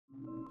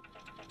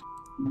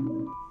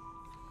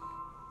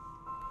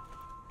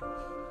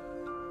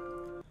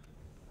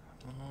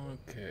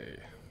Okay.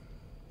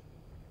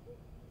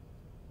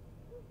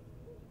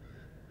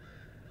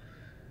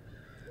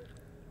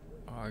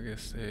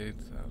 August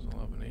 8th,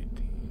 2011,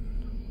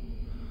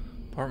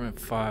 18. Apartment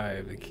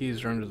 5. The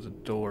keys are under the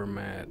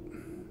doormat.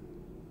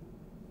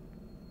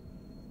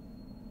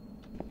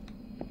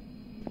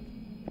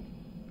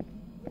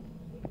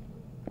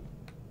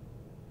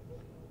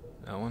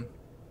 That one?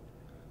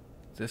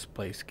 This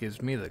place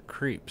gives me the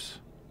creeps.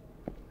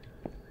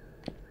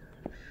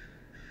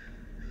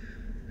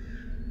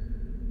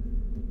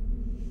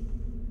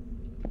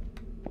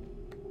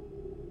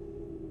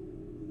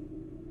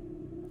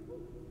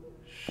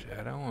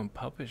 Shadow and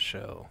Puppet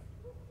Show.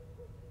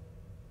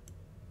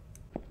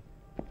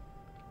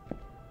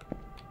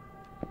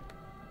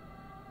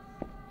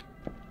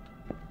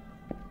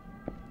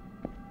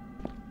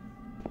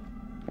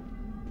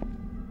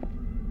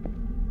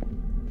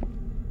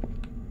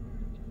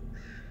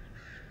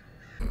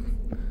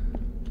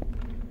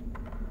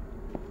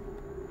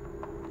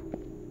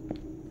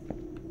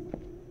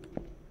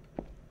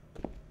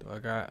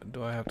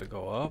 Do I have to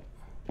go up?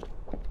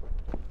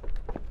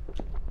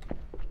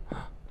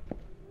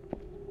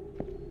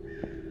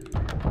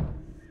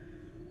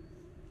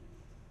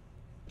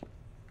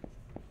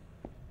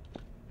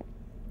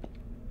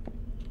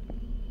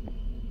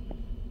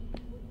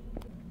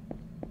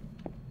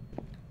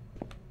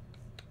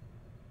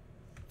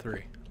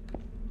 Three.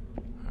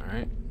 All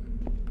right.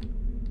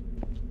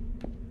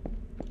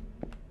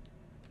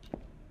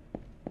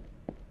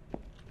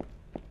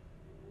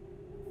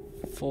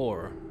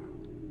 Four.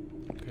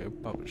 Okay,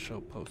 puppet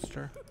show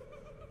poster.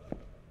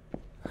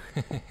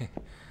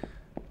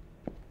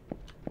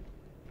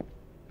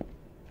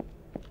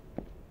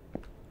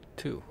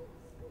 Two.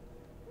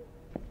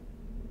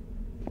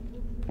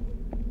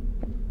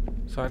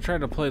 So I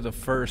tried to play the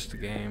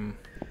first game,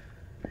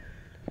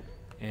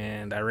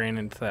 and I ran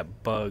into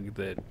that bug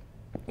that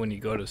when you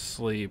go to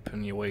sleep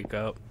and you wake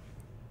up,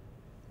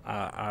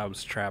 I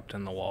was trapped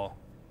in the wall.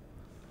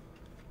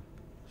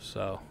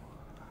 So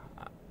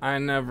I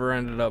never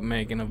ended up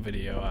making a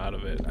video out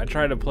of it. I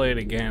tried to play it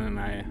again and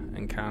I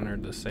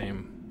encountered the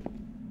same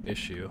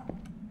issue.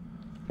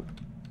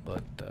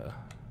 But it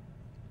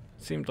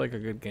seemed like a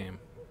good game.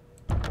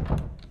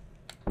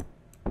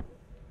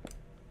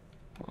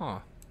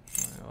 Oh,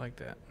 I like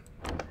that.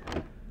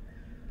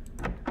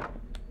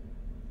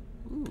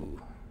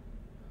 Ooh.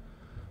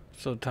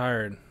 So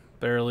tired.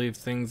 Better leave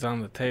things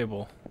on the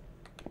table.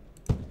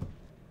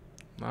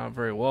 Not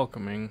very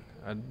welcoming.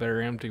 I'd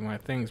better empty my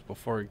things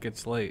before it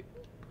gets late.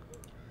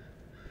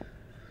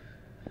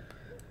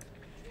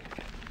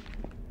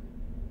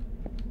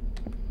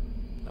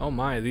 Oh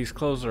my, these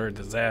clothes are a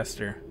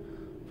disaster.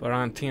 But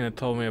Aunt Tina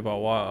told me about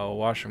a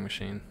washing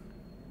machine.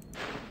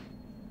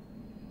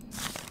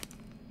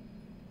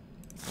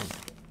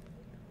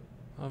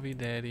 Love you,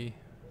 Daddy.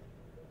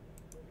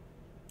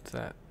 What's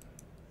that?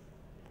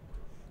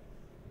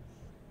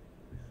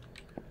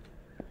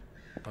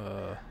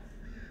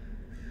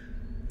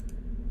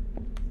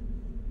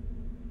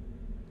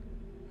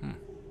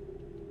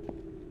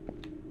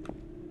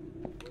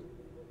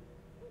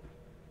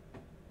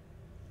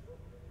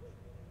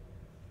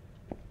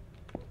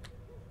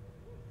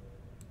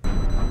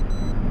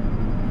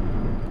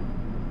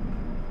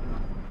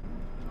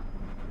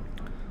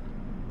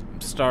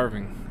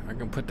 Starving. I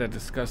can put that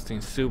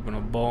disgusting soup in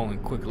a bowl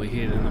and quickly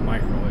heat it in the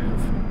microwave.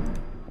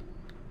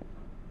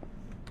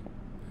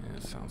 Yeah,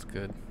 that sounds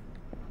good.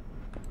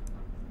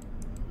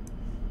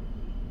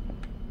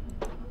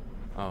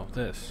 Oh,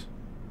 this.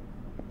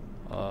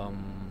 Bowl?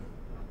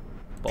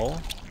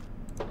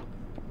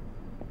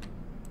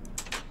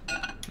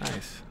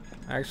 Nice.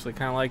 I actually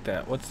kind of like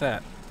that. What's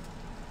that?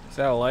 Is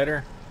that a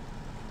lighter?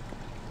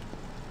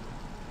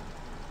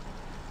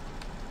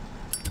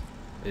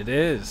 It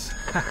is.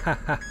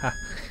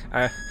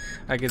 I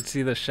could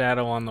see the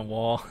shadow on the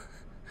wall.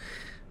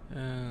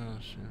 Oh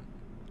shit.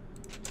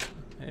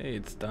 Hey,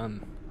 it's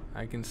done.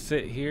 I can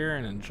sit here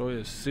and enjoy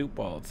the soup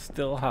while it's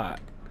still hot.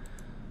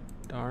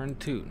 Darn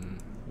tootin'.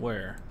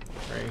 Where?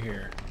 Right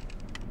here.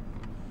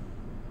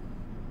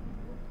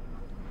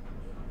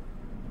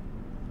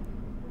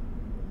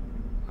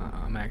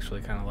 I'm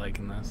actually kind of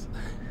liking this.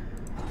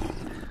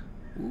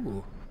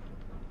 Ooh.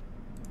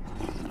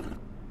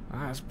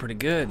 Ah, that's pretty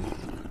good.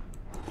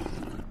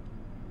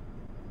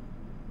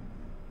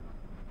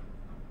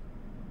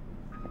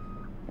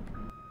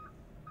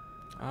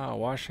 Ah,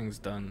 washing's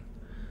done.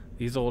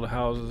 These old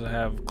houses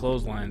have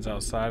clotheslines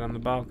outside on the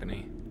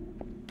balcony.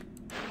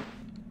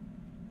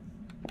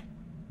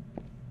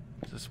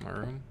 Is this my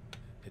room?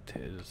 It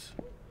is.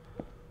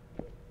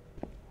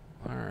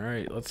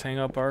 Alright, let's hang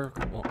up our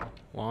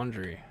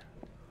laundry.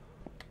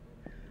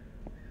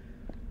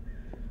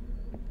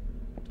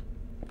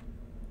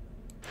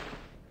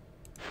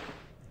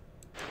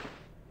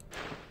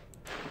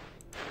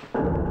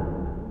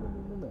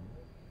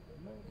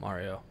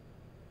 Mario.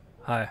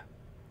 Hi.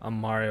 I'm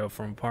Mario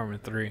from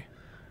Apartment 3.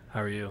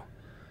 How are you?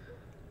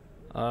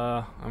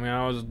 I mean,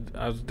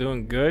 I was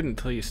doing good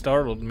until you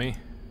startled me.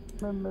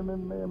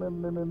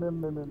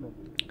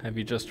 Have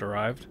you just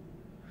arrived?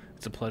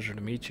 It's a pleasure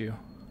to meet you.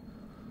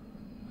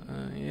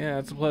 Yeah,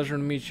 it's a pleasure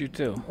to meet you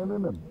too.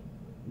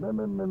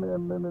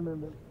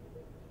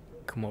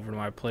 Come over to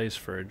my place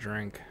for a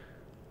drink.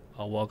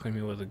 I'll welcome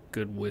you with a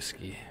good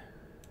whiskey.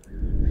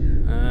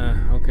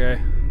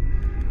 Okay.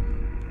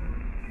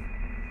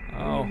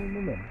 Oh.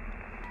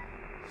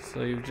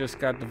 So you just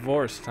got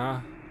divorced, huh?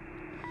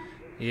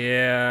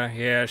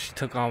 Yeah, she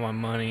took all my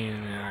money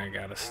and I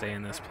gotta stay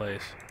in this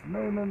place.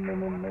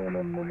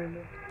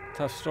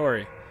 Tough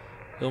story.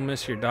 You'll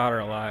miss your daughter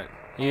a lot.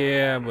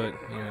 Yeah, but,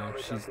 you know,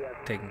 she's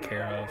taken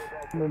care of.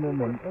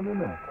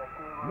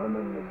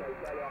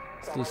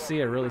 This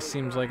Lucia really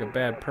seems like a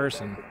bad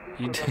person.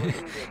 You did,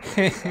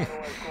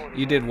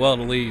 you did well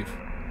to leave.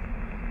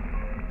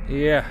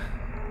 Yeah.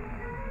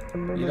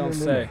 You don't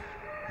say.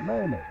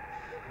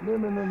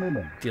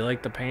 Do you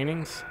like the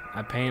paintings?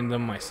 I painted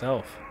them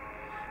myself.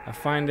 I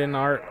find in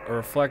art a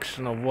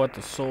reflection of what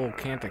the soul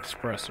can't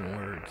express in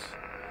words.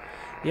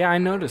 Yeah, I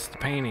noticed the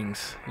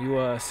paintings.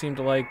 You seem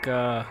to like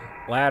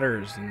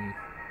ladders and...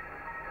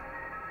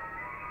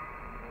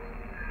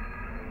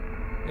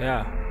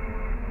 Yeah.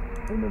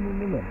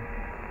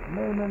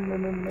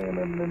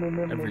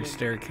 Every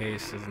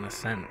staircase is an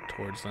ascent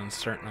towards the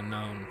uncertain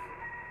unknown.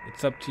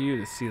 It's up to you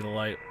to see the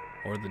light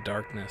or the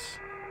darkness.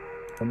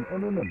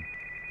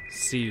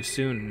 See you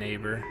soon,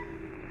 neighbor.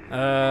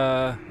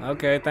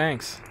 Okay,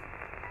 thanks.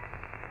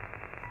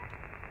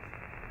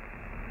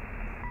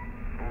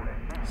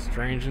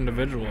 Strange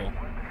individual.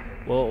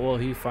 What will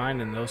he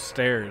find in those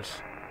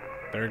stairs?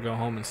 Better go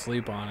home and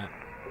sleep on it.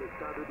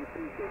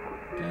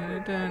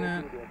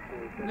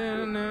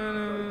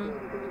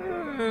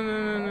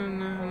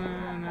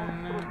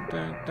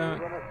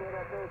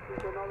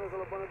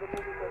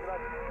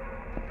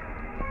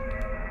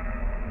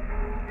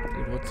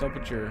 Dude, what's up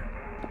with your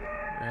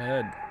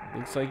head?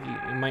 Looks like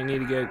you might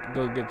need to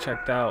go get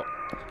checked out.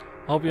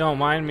 Hope you don't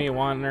mind me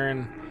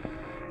wandering,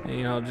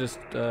 you know, just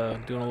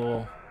doing a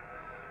little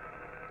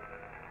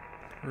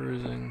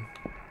cruising,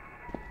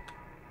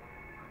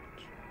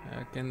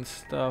 checking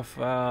stuff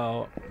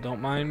out. Don't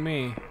mind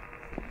me.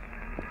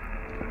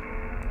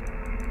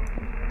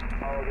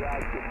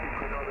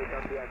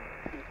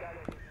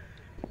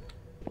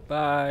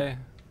 Bye.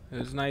 It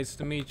was nice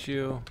to meet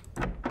you.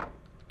 I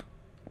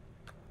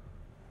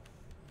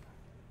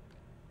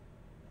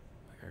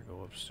gotta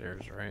go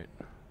upstairs, right?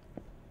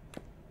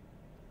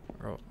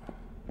 Oh.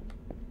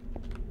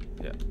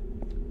 Yeah.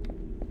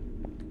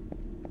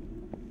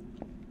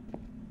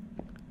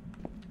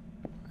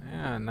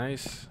 Yeah,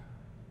 nice.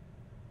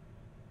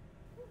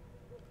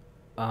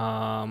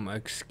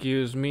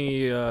 Excuse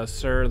me,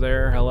 sir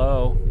there.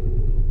 Hello.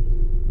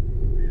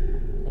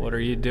 What are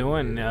you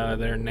doing,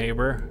 there,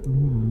 neighbor?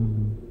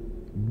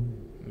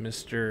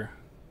 Mr.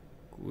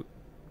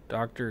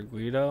 Dr.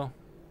 Guido?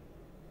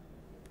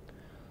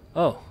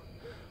 Oh,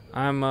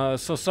 I'm,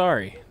 so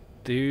sorry.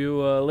 Do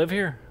you, live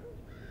here?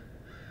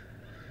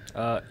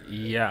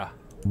 Yeah.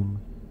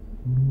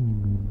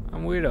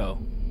 I'm Guido.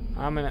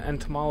 I'm an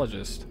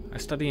entomologist. I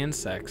study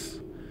insects.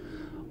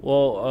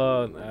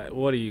 Well,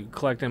 what are you,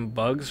 collecting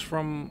bugs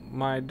from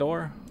my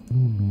door?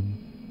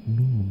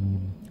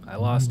 I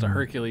lost a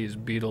Hercules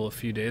beetle a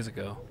few days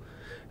ago,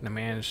 and I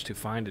managed to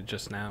find it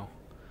just now.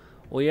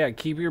 Well, yeah,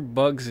 keep your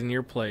bugs in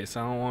your place.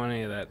 I don't want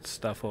any of that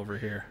stuff over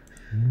here.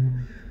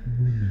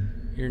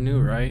 You're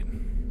new, right?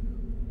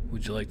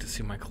 Would you like to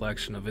see my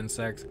collection of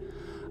insects?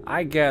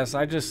 I guess.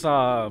 I just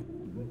saw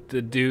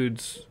the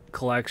dude's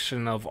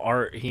collection of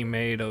art he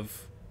made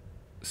of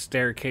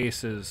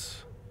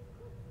staircases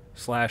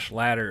 /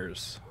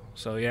 ladders.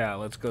 So yeah,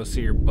 let's go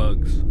see your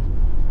bugs.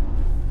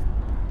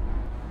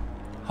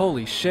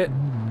 Holy shit.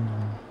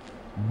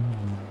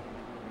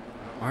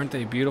 Aren't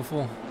they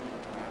beautiful?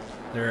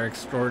 They're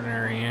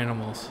extraordinary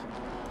animals.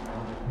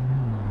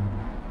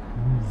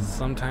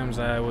 Sometimes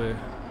I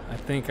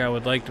think I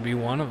would like to be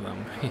one of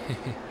them.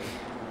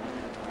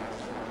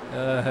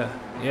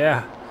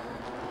 Yeah.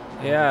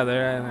 Yeah,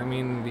 they're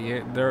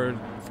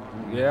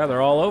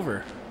all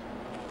over.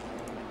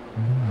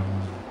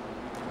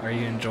 Are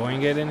you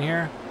enjoying it in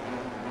here?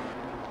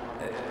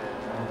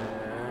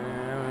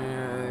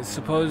 I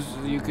suppose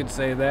you could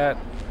say that.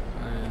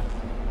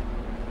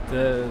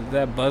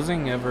 That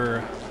buzzing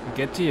ever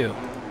get to you?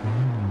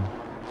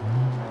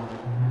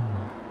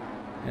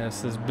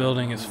 Yes, this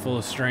building is full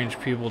of strange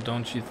people,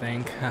 don't you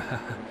think?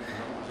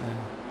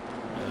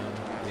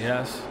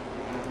 Yes.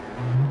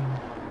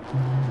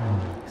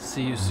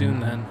 See you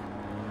soon then.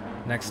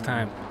 Next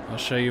time, I'll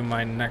show you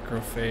my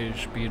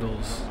necrophage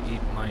beetles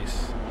eat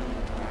mice.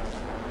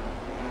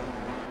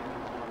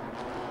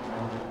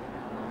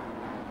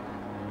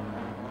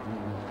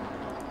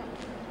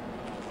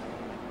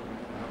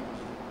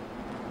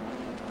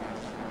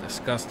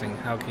 Disgusting.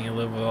 How can you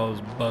live with all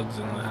those bugs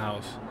in the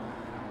house?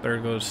 Better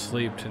go to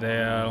sleep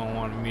today. I don't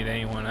want to meet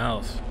anyone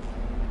else.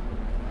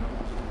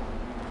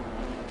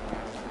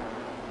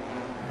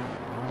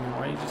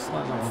 Why are you just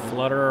letting them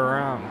flutter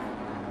around?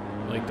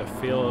 You like the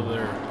feel of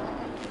their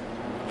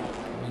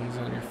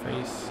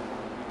face.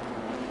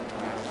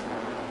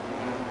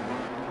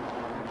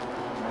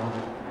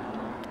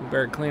 You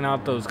better clean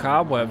out those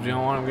cobwebs. You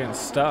don't want them getting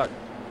stuck.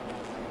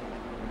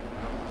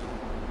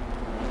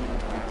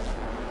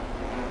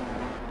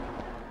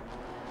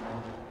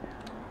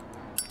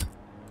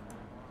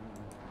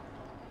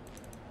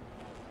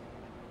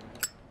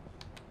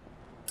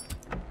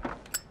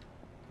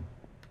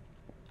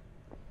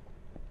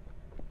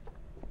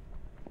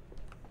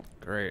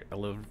 Great, I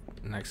live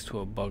next to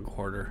a bug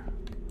hoarder.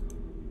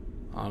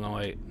 Oh no,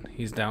 wait,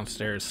 he's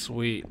downstairs.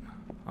 Sweet.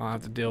 I don't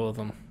have to deal with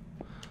him.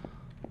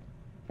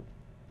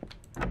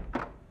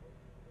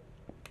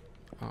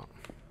 Oh.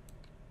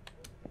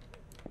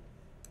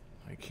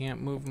 I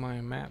can't move my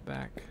mat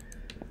back.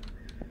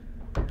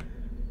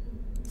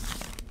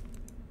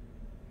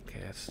 Okay,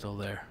 it's still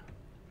there.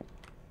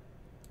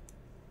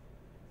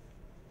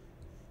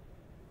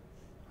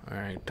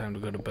 Alright, time to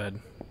go to bed.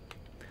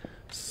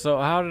 So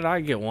how did I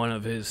get one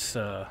of his,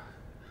 oh,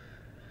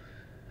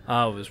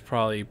 it was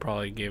he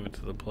probably gave it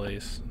to the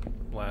place.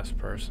 Last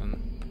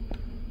person.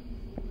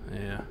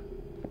 Yeah.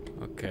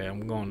 Okay,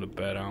 I'm going to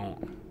bed. I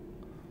don't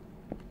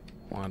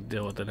want to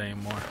deal with it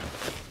anymore.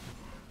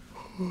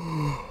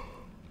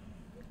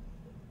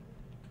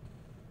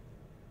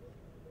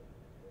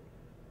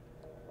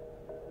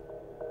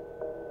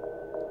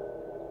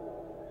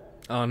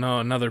 Oh no,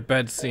 another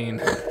bed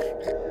scene.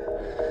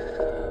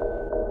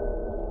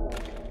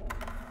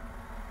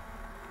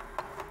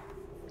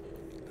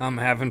 I'm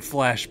having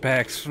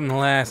flashbacks from the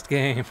last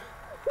game.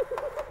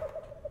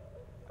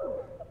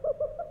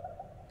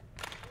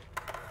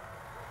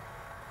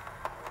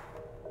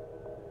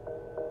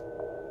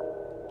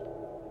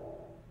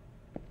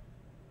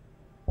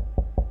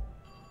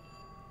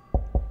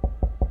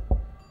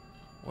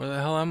 Where the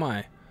hell am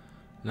I?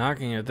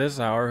 Knocking at this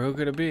hour, who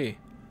could it be?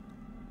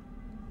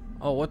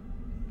 Oh, what?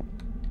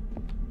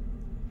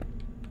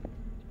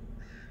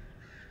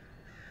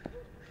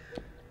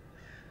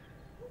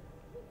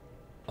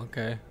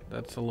 Okay,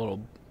 that's a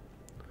little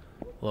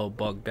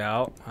bugged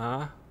out,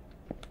 huh?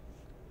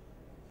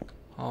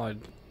 Oh, I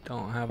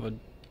don't have a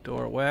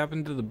door. What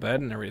happened to the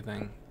bed and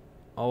everything?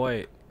 Oh,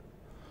 wait.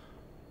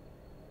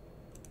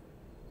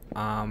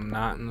 I'm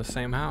not in the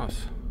same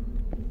house.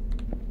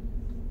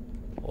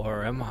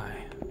 Or am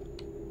I?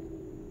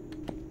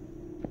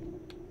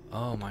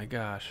 Oh my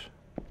gosh.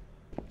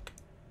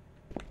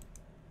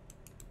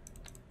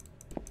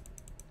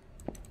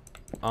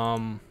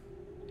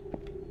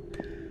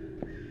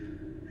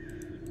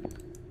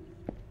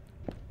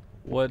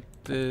 What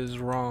is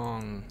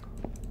wrong?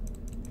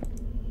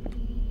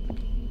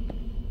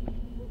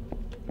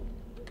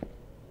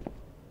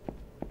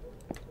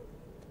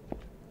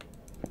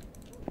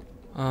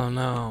 Oh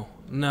no.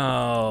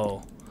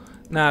 No.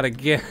 Not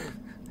again.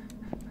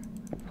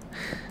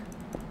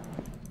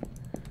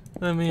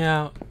 Let me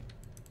out.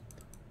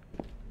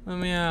 Let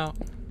me out.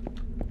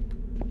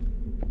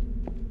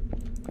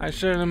 I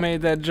shouldn't have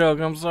made that joke.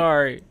 I'm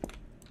sorry.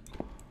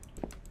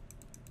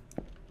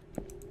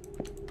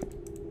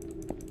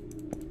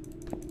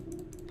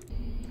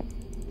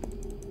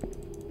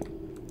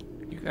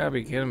 You gotta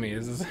be kidding me.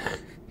 Is this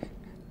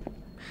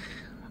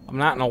I'm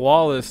not in a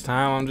wall this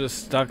time. I'm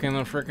just stuck in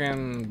a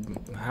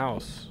freaking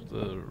house.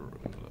 The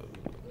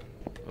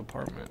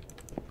apartment.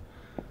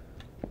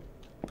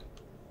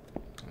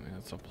 I mean,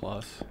 that's a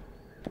plus.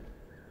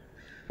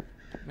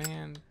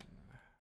 Man.